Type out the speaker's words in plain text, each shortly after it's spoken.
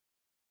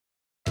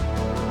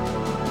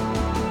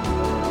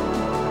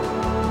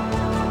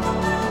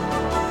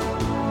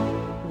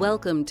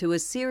Welcome to a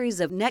series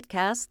of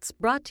netcasts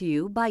brought to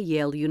you by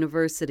Yale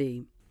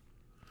University.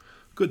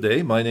 Good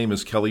day. My name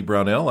is Kelly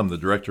Brownell. I'm the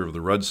director of the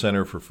Rudd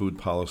Center for Food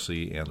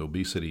Policy and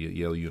Obesity at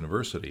Yale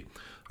University.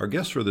 Our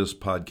guest for this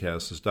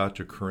podcast is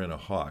Dr. Corinna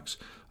Hawkes,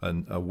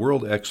 a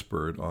world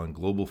expert on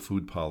global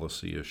food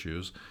policy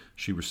issues.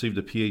 She received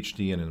a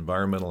PhD in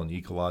environmental and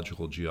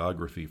ecological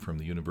geography from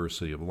the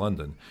University of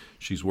London.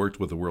 She's worked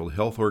with the World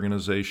Health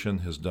Organization,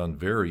 has done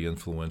very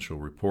influential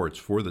reports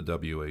for the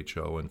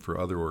WHO and for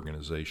other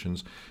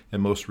organizations,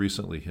 and most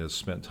recently has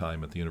spent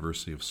time at the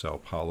University of Sao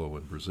Paulo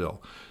in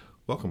Brazil.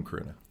 Welcome,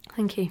 Corinna.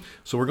 Thank you.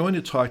 So we're going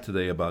to talk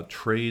today about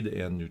trade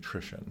and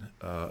nutrition,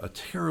 a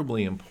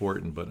terribly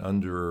important but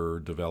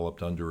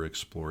underdeveloped,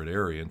 underexplored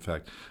area. In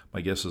fact,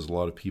 my guess is a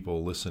lot of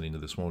people listening to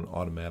this won't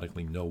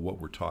automatically know what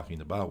we're talking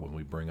about when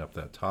we bring up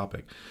that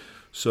topic.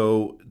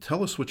 So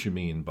tell us what you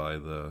mean by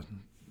the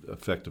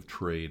effect of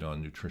trade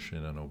on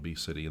nutrition and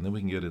obesity, and then we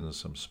can get into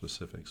some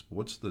specifics. But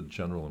what's the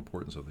general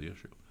importance of the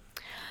issue?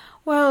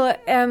 Well,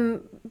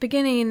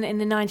 beginning in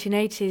the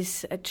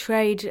 1980s,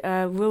 trade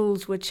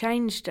rules were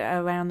changed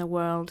around the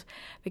world,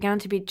 began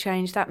to be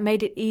changed. That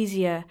made it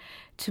easier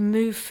to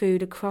move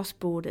food across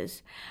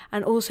borders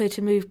and also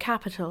to move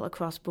capital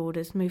across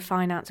borders, move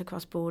finance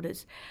across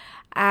borders,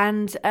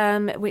 and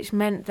which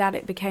meant that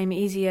it became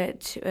easier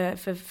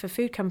for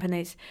food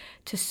companies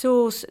to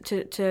source,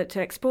 to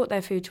export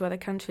their food to other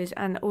countries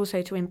and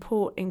also to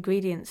import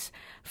ingredients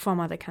from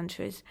other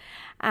countries,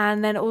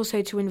 and then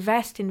also to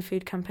invest in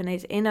food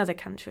companies in other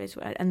countries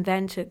and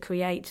then to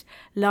create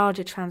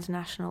larger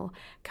transnational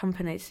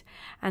companies.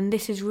 And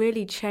this has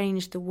really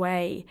changed the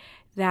way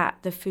that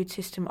the food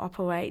system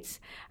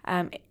operates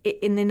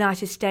in the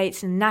United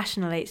States and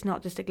nationally. It's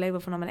not just a global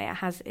phenomenon.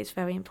 It's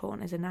very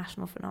important as a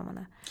national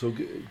phenomenon. So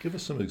give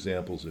us some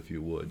examples, if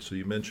you would. So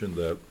you mentioned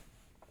that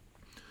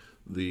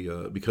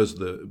because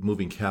the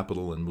moving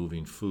capital and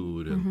moving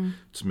food, and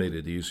it's made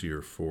it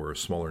easier for a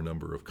smaller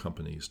number of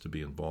companies to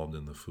be involved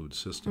in the food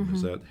system.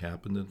 Has that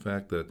happened, in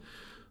fact, that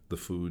the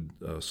food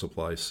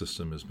supply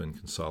system has been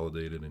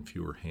consolidated in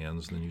fewer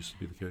hands than used to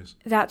be the case?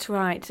 That's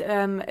right.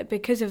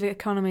 Because of the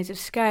economies of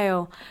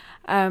scale,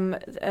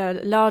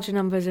 larger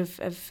numbers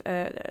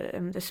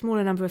the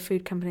smaller number of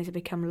food companies have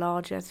become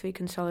larger through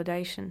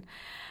consolidation.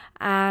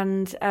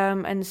 And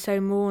so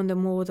more and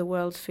more the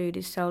world's food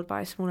is sold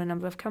by a smaller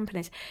number of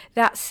companies.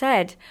 That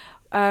said,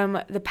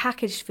 the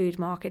packaged food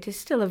market is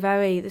still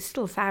there's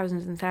still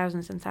thousands and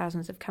thousands and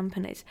thousands of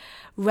companies.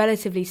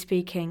 Relatively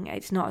speaking,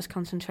 it's not as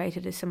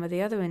concentrated as some of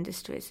the other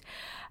industries.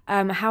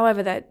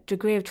 However, the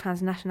degree of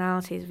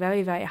transnationality is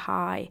very, very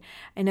high.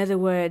 In other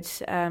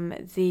words,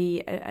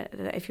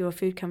 if you're a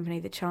food company,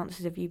 the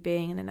chances of you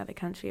being in another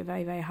country are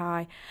very, very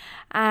high.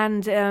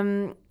 And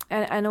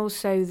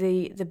also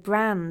the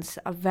brands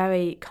are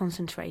very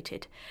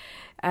concentrated.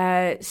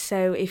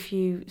 So if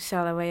you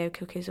sell Oreo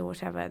cookies or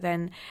whatever,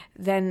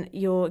 then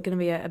you're going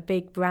to be a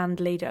big brand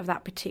leader of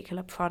that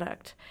particular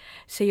product.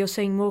 So you're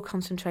seeing more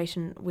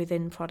concentration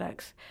within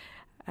products.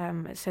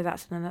 So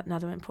that's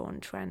another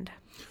important trend.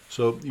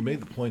 So you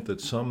made the point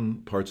that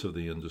some parts of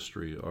the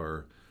industry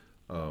are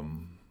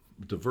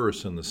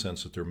diverse in the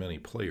sense that there are many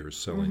players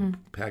selling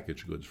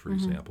packaged goods, for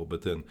example,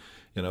 but then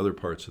in other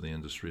parts of the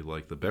industry,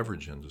 like the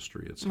beverage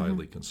industry, it's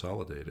highly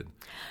consolidated.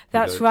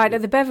 That's right.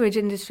 The beverage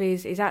industry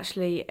is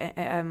actually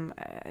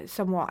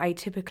somewhat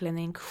atypical in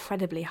the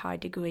incredibly high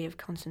degree of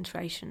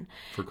concentration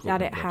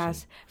that it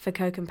has for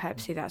Coke and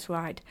Pepsi. That's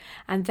right.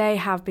 And they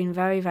have been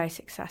very, very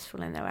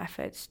successful in their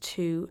efforts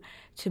to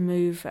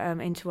move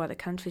into other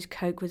countries.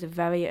 Coke was a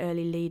very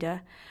early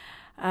leader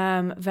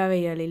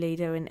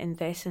in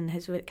this, and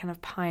has kind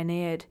of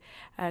pioneered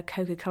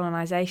Coca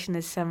colonization,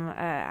 as some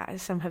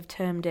have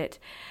termed it.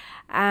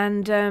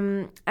 And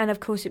of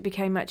course, it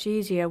became much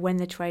easier when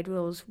the trade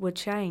rules were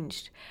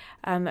changed.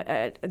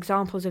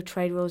 Examples of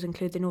trade rules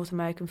include the North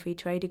American Free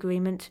Trade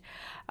Agreement,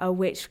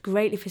 which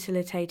greatly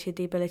facilitated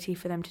the ability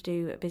for them to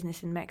do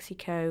business in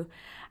Mexico.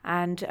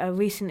 And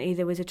recently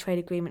there was a trade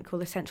agreement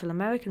called the Central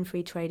American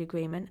Free Trade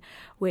Agreement,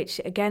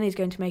 which again is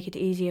going to make it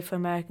easier for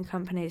American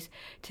companies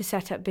to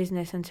set up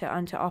business and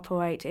to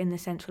operate in the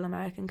Central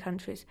American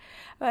countries.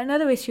 But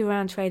another issue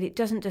around trade, it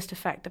doesn't just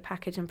affect the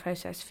packaged and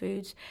processed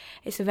foods.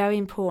 It's a very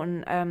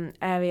important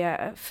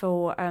area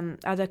for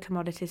other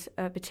commodities,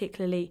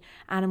 particularly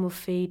animal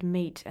feed,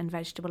 meat and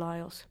vegetable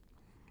oils.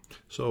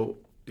 So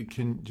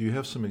do you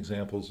have some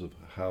examples of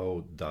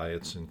how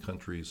diets in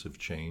countries have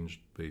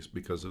changed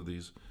because of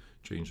these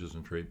changes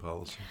in trade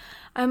policy?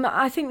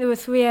 I think there were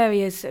three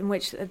areas in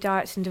which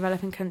diets in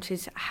developing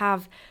countries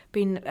have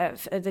been,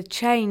 the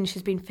change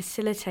has been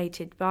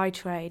facilitated by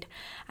trade.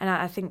 And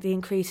I think the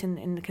increase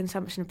in the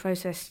consumption of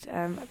processed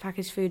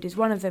packaged food is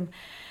one of them,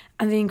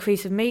 and the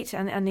increase of meat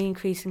and the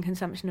increase in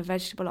consumption of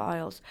vegetable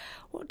oils.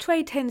 What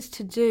trade tends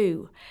to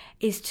do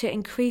is to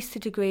increase the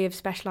degree of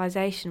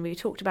specialisation. We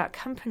talked about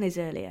companies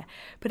earlier,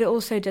 but it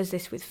also does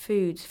this with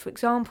foods. For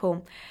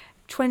example,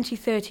 20,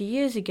 30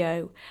 years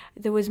ago,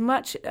 there was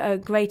much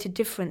greater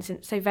difference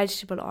in, say,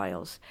 vegetable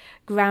oils.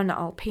 Groundnut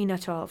oil,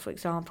 peanut oil, for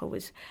example,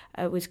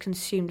 was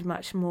consumed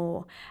much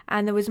more,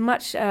 and there was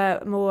much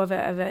more of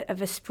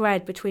a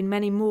spread between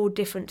many more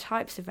different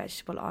types of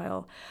vegetable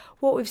oil.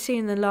 What we've seen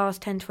in the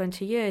last 10,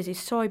 20 years is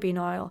soybean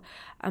oil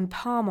and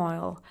palm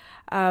oil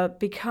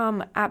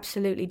become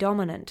absolutely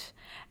dominant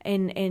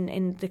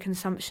in the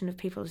consumption of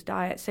people's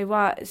diets.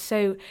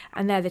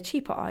 And they're the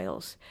cheaper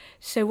oils.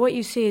 So what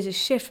you see is a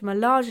shift from a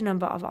larger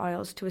number of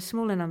oils to a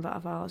smaller number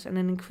of oils, and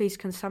an increased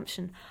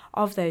consumption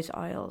of those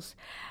oils.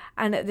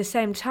 And at the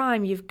same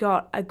time, you've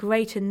got a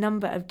greater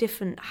number of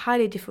different,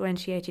 highly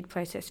differentiated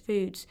processed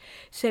foods.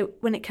 So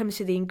when it comes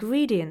to the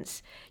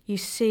ingredients, you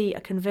see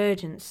a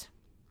convergence.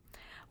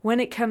 When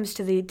it comes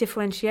to the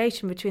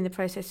differentiation between the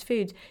processed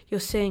foods, you're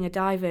seeing a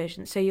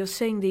divergence. So you're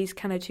seeing these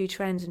kind of two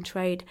trends, and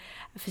trade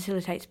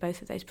facilitates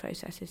both of those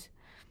processes.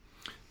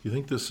 Do you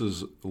think this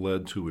has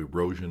led to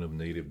erosion of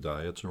native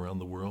diets around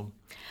the world?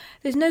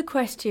 There's no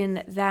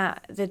question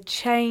that the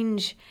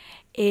change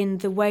in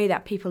the way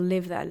that people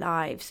live their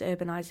lives,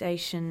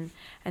 urbanization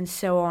and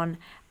so on,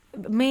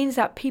 means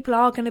that people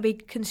are going to be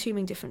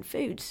consuming different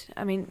foods.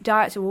 I mean,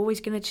 diets are always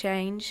going to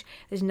change.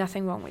 There's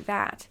nothing wrong with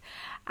that.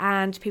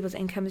 And people's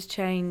incomes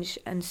change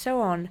and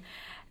so on.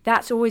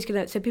 That's always going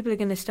to... So people are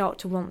going to start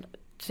to want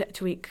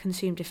to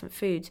consume different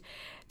foods.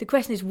 The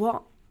question is,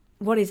 what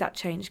is that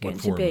change going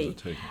to be?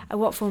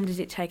 What form does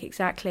it take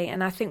exactly?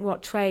 And I think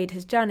what trade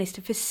has done is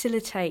to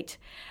facilitate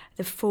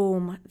the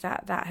form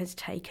that has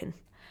taken.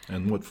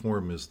 And what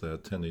form is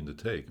that tending to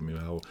take? I mean,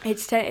 how it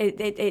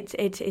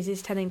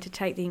is tending to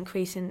take the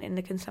increase in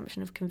the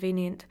consumption of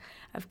convenience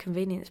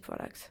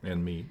products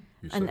and meat,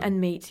 you said. And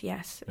meat,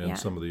 yes, and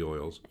some of the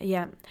oils,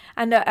 yeah,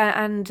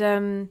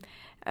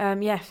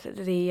 yes,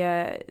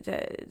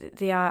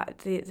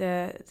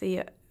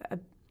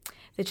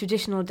 the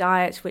traditional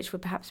diets, which were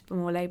perhaps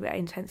more labour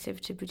intensive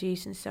to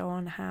produce and so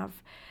on,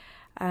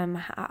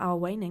 are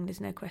waning.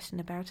 There's no question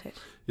about it.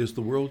 Is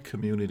the world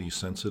community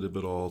sensitive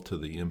at all to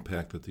the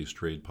impact that these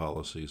trade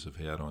policies have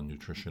had on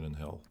nutrition and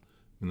health?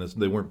 And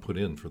they weren't put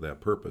in for that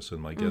purpose.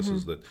 And my guess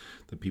is that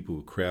the people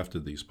who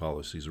crafted these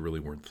policies really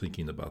weren't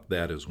thinking about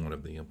that as one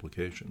of the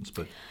implications.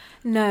 But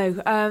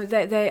no,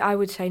 I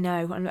would say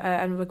no.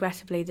 And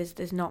regrettably,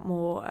 there's not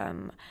more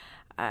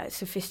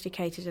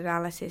sophisticated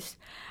analysis.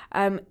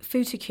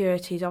 Food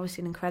security is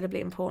obviously an incredibly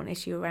important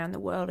issue around the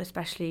world,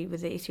 especially with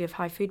the issue of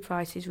high food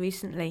prices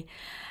recently.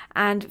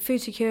 And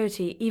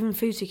even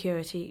food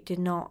security did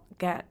not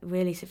get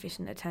really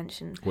sufficient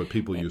attention. What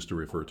people used to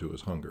refer to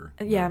as hunger.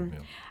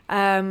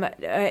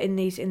 In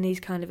these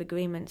kind of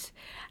agreements.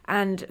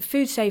 And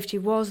food safety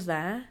was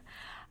there.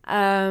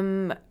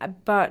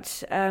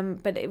 But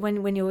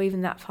when you're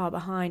even that far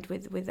behind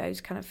with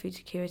those kind of food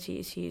security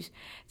issues,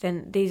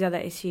 then these other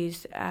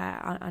issues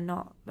are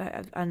not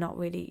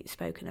really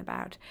spoken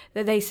about.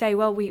 They say,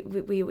 well,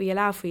 we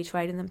allow free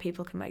trade, and then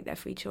people can make their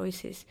free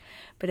choices.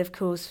 But of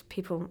course,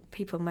 people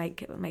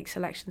make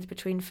selections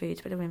between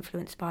foods, but are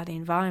influenced by the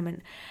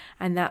environment,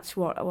 and that's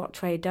what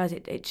trade does.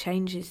 It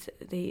changes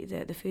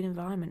the food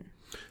environment.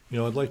 You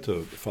know, I'd like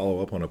to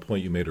follow up on a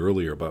point you made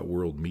earlier about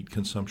world meat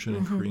consumption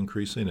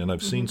increasing, and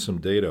I've seen some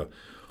data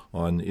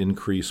on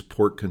increased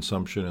pork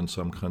consumption in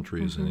some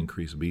countries and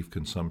increased beef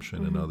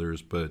consumption in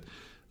others, but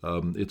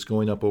it's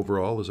going up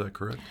overall, is that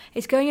correct?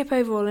 It's going up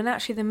overall, and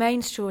actually the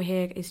main straw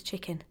here is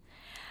chicken.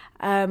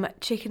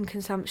 Chicken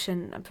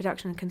consumption,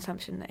 production and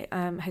consumption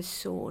has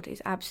soared.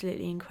 It's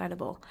absolutely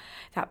incredible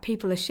that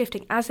people are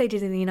shifting, as they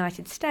did in the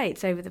United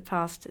States over the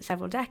past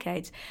several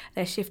decades.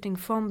 They're shifting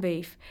from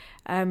beef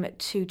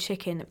to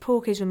chicken.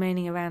 Pork is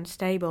remaining around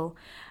stable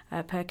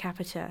per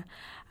capita,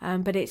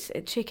 but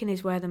chicken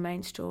is where the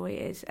main story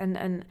is.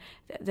 And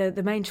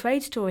the main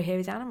trade story here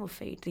is animal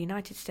feed. The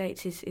United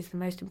States is the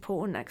most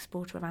important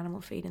exporter of animal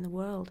feed in the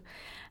world.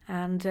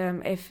 And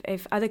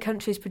if other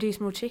countries produce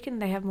more chicken,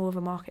 they have more of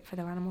a market for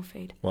their animal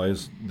feed. Why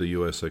is the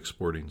U.S.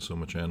 exporting so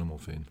much animal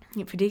feed?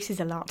 It produces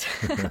a lot.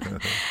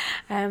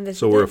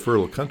 So we're a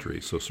fertile country,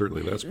 so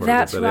certainly that's part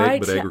of it. Right.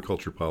 But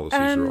agriculture policies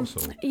are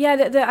also...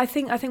 Yeah, I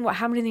think what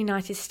happened in the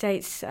United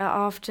States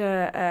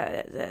after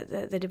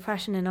the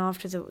Depression and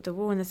after the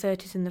war in the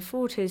 30s and the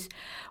 40s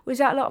was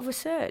that a lot of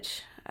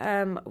research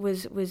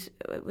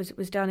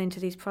was done into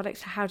these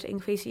products, how to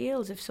increase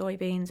yields of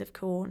soybeans, of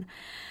corn.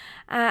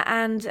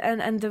 And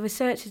the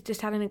research has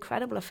just had an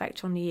incredible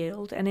effect on the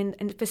yield.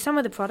 And for some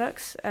of the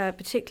products,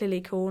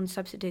 particularly corn,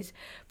 subsidies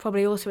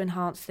probably also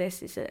enhanced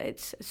this.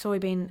 It's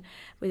soybean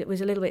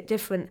was a little bit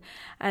different,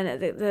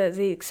 and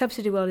the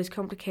subsidy world is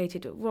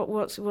complicated.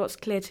 What's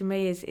clear to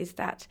me is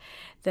that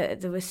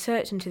the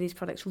research into these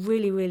products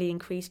really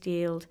increased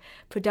yield.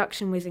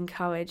 Production was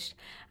encouraged,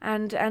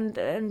 and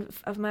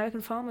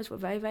American farmers were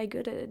very very, very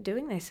good at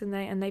doing this,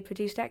 and they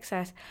produced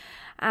excess.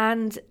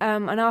 And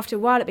after a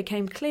while, it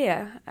became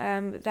clear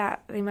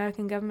that the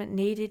American government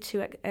needed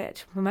to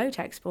promote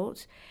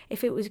exports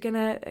if it was going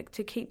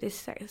to keep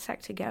this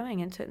sector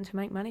going and to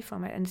make money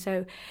from it. And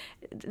so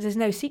there's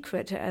no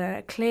secret,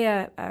 a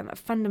clear,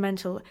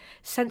 fundamental,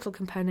 central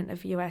component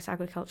of US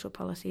agricultural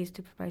policy is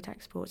to promote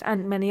exports.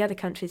 And many other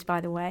countries,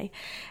 by the way,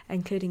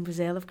 including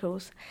Brazil, of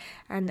course,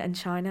 and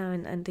China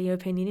and the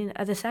European Union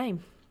are the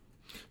same.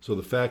 So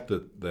the fact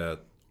that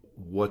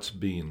what's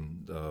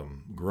being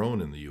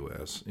grown in the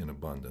U.S. in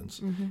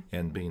abundance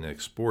and being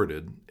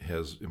exported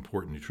has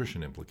important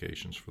nutrition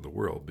implications for the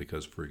world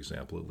because, for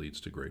example, it leads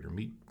to greater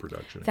meat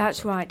production.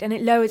 That's right. And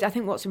it lowers, I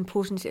think what's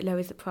important is it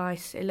lowers the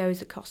price, it lowers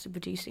the cost of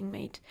producing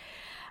meat.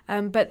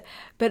 But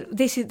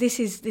this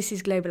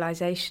is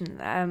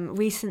globalization.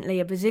 Recently,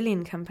 a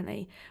Brazilian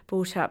company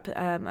bought up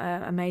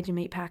a major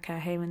meat packer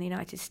here in the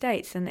United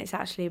States, and it's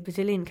actually a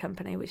Brazilian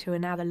company which are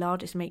now the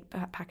largest meat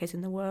packers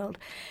in the world.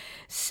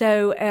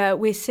 So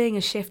we're seeing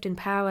a shift in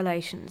power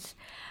relations.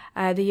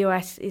 The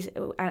US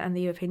and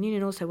the European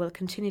Union also will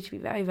continue to be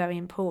very, very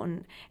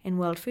important in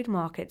world food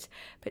markets,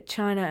 but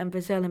China and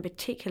Brazil in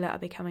particular are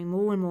becoming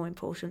more and more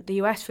important.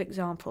 The US, for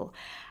example,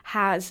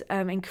 has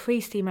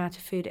increased the amount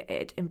of food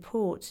it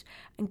imports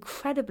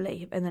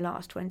incredibly in the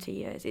last 20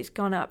 years. It's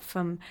gone up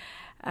from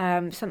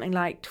something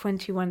like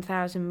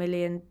 $21,000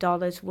 million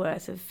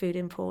worth of food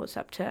imports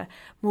up to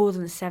more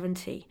than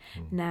 70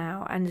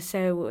 now. And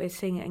so we're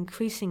seeing an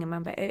increasing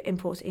amount of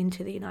imports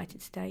into the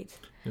United States.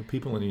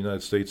 People in the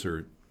United States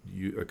are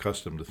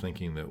accustomed to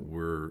thinking that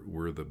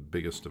we're the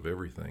biggest of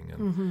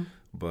everything,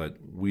 but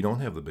we don't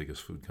have the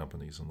biggest food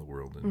companies in the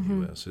world in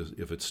the U.S.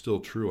 If it's still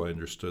true, I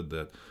understood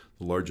that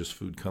the largest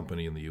food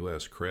company in the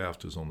U.S.,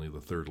 Kraft, is only the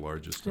third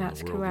largest in the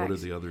world. Correct. What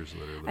are the others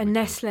that are the And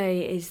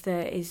Nestle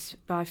is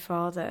by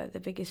far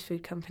the biggest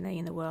food company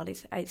in the world.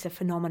 It's a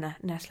phenomena,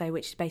 Nestle,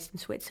 which is based in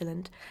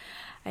Switzerland.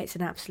 It's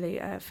an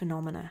absolute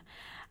phenomena.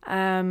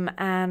 And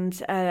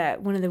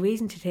one of the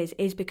reasons it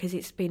is because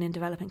it's been in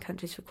developing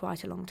countries for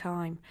quite a long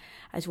time,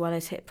 as well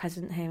as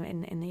present here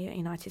in the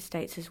United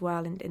States as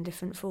well in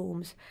different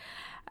forms.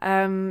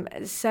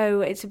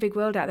 So it's a big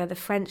world out there. The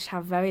French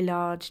have very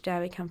large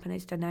dairy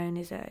companies. Danone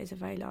is a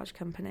very large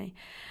company.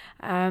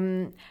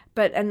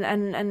 But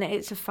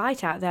it's a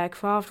fight out there.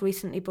 Kraft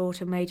recently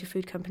bought a major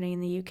food company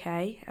in the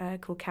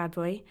UK called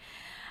Cadbury.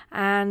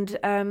 And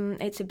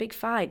it's a big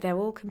fight. They're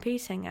all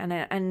competing,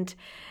 and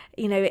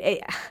you know,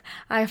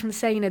 I often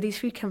say, these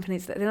food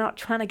companies, that they're not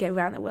trying to go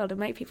around the world and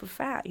make people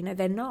fat.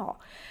 They're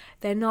not.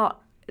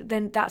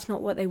 Then that's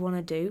not what they want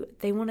to do.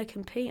 They want to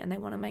compete and they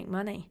want to make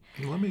money.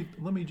 Let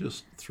me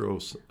just throw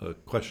a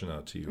question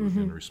out to you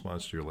in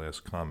response to your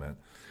last comment.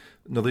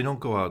 No, they don't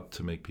go out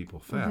to make people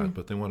fat,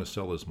 but they want to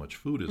sell as much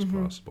food as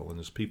possible. And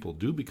as people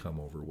do become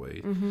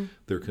overweight,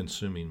 they're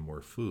consuming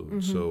more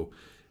food. So,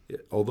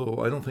 although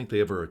I don't think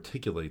they ever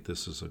articulate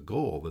this as a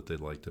goal that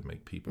they'd like to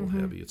make people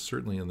heavy, it's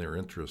certainly in their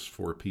interest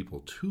for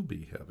people to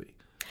be heavy.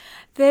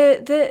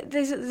 There's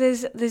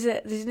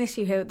an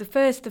issue here. The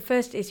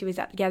first issue is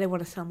that they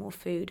want to sell more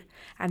food,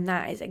 and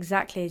that is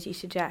exactly as you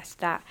suggest.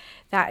 That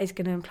is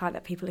going to imply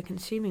that people are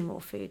consuming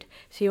more food.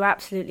 So you're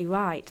absolutely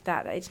right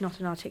that it's not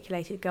an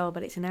articulated goal,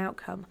 but it's an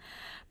outcome.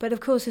 But of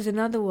course, there's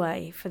another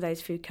way for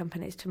those food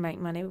companies to make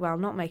money while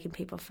not making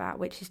people fat,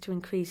 which is to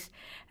increase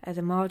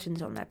the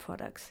margins on their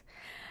products.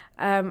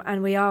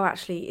 And we are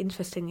actually,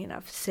 interestingly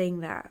enough, seeing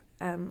that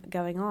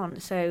going on.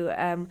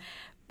 So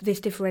this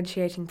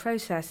differentiating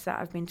process that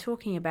I've been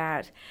talking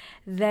about,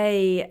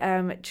 they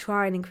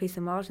try and increase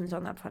the margins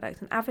on that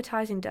product, and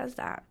advertising does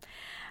that.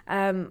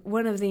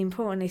 One of the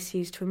important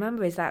issues to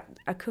remember is that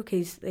the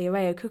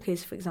Oreo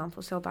cookies, for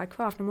example, sold by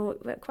Kraft, are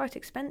quite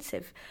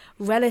expensive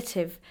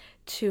relative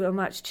to a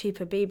much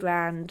cheaper B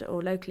brand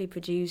or locally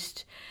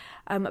produced.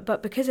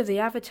 But because of the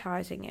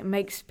advertising, it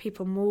makes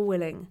people more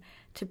willing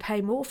to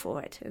pay more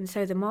for it. And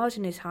so the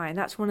margin is high, and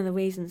that's one of the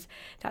reasons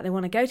that they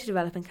want to go to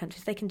developing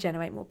countries. They can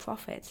generate more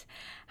profits.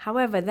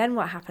 However, then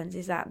what happens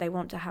is that they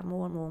want to have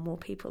more and more and more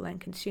people then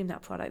consume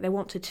that product. They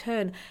want to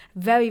turn,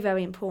 very,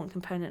 very important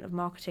component of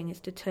marketing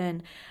is to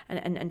turn,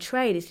 and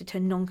trade is to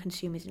turn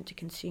non-consumers into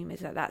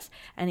consumers. That's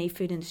any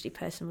food industry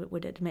person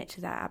would admit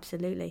to that,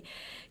 absolutely.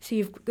 So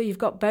you've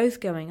got both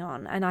going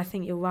on, and I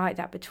think you're right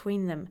that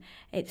between them,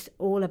 it's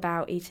all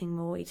about eating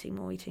more, eating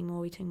more, eating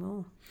more, eating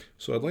more.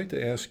 So I'd like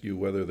to ask you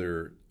whether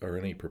there are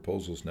any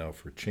proposals now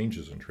for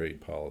changes in trade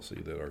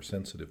policy that are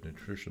sensitive to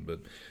nutrition.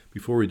 But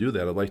before we do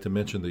that, I'd like to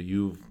mention that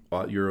you're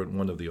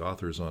one of the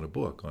authors on a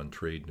book on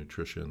trade,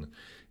 nutrition,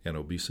 and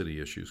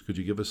obesity issues. Could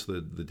you give us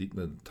the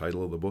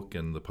title of the book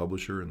and the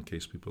publisher in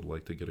case people would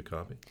like to get a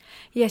copy?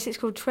 Yes, it's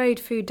called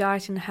Trade, Food,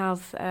 Diet and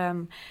Health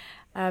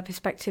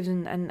Perspectives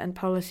and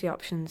Policy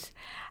Options.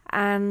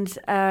 And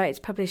it's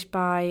published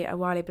by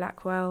Wiley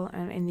Blackwell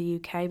in the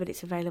UK, but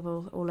it's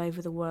available all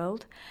over the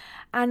world.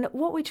 And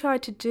what we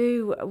tried to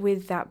do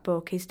with that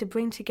book is to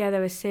bring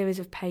together a series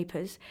of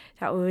papers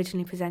that were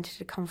originally presented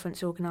at a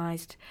conference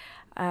organised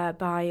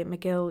by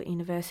McGill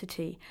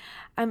University,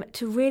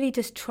 to really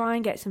just try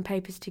and get some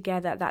papers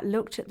together that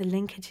looked at the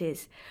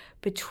linkages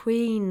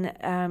between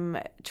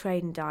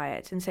trade and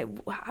diet and say,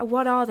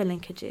 what are the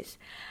linkages?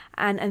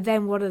 And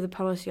then what are the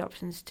policy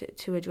options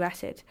to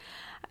address it?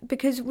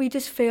 Because we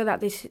just feel that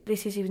this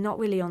issue is not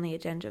really on the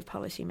agenda of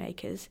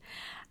policymakers.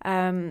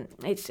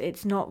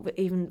 It's not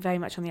even very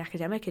much on the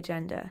academic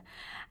agenda.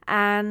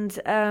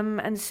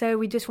 And so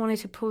we just wanted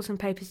to pull some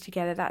papers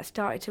together that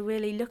started to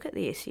really look at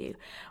the issue.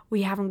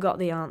 We haven't got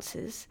the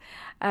answers.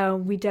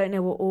 We don't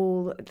know what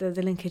all the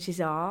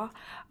linkages are.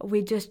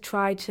 We just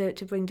tried to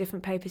bring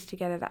different papers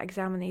together that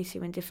examine the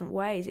issue in different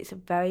ways. It's a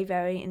very,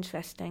 very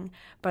interesting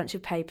bunch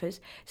of papers.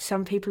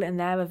 Some people in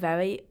there are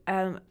very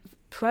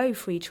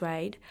pro-free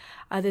trade,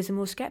 others are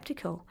more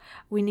sceptical.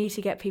 We need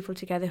to get people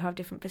together who have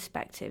different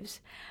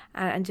perspectives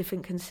and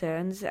different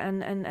concerns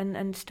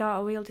and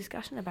start a real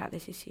discussion about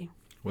this issue.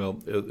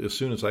 Well, as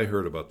soon as I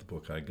heard about the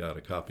book, I got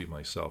a copy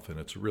myself, and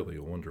it's really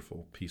a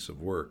wonderful piece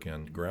of work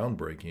and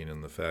groundbreaking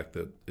in the fact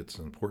that it's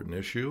an important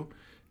issue,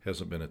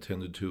 hasn't been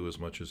attended to as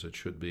much as it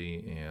should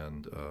be,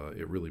 and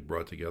it really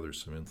brought together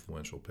some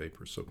influential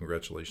papers. So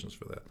congratulations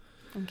for that.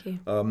 Thank you.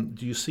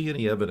 Do you see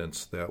any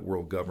evidence that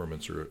world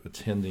governments are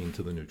attending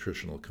to the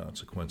nutritional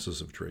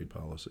consequences of trade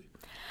policy?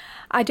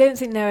 I don't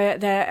think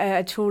they're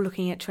at all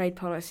looking at trade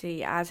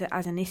policy as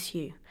an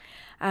issue.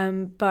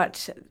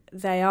 But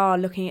they are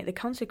looking at the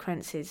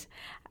consequences.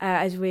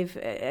 As we've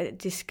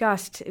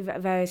discussed,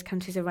 various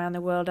countries around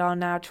the world are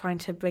now trying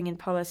to bring in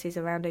policies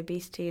around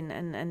obesity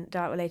and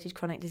diet-related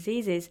chronic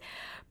diseases,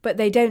 but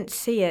they don't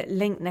see it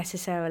linked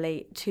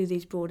necessarily to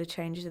these broader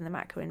changes in the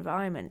macro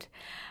environment.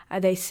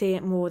 They see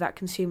it more that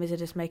consumers are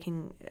just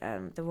making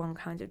the wrong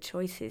kinds of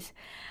choices.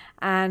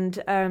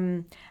 And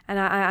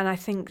I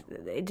think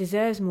it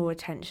deserves more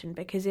attention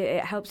because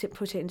it helps it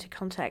put it into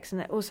context,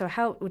 and it also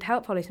would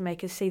help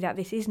policymakers see that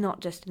this is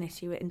not just an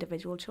issue with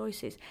individual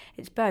choices.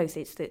 It's both.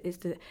 It's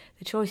the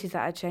choices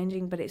that are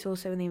changing, but it's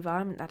also in the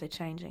environment that are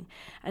changing.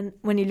 And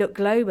when you look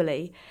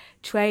globally,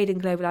 trade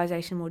and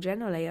globalization more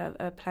generally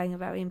are playing a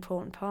very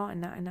important part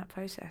in that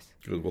process.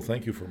 Good. Well,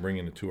 thank you for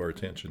bringing it to our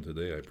attention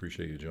today. I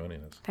appreciate you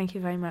joining us. Thank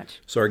you very much.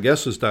 So our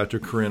guest is Dr.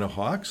 Corinna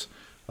Hawks,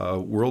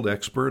 world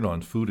expert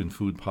on food and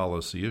food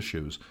policy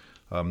issues.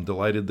 I'm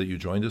delighted that you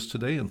joined us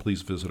today, and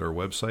please visit our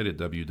website at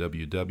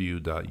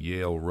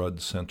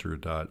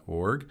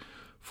www.yaleruddcenter.org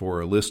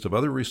for a list of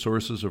other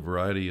resources, a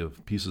variety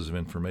of pieces of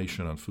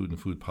information on food and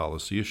food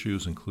policy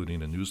issues,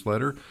 including a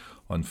newsletter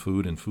on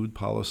food and food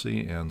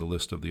policy and a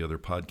list of the other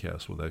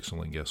podcasts with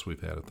excellent guests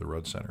we've had at the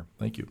Rudd Center.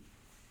 Thank you.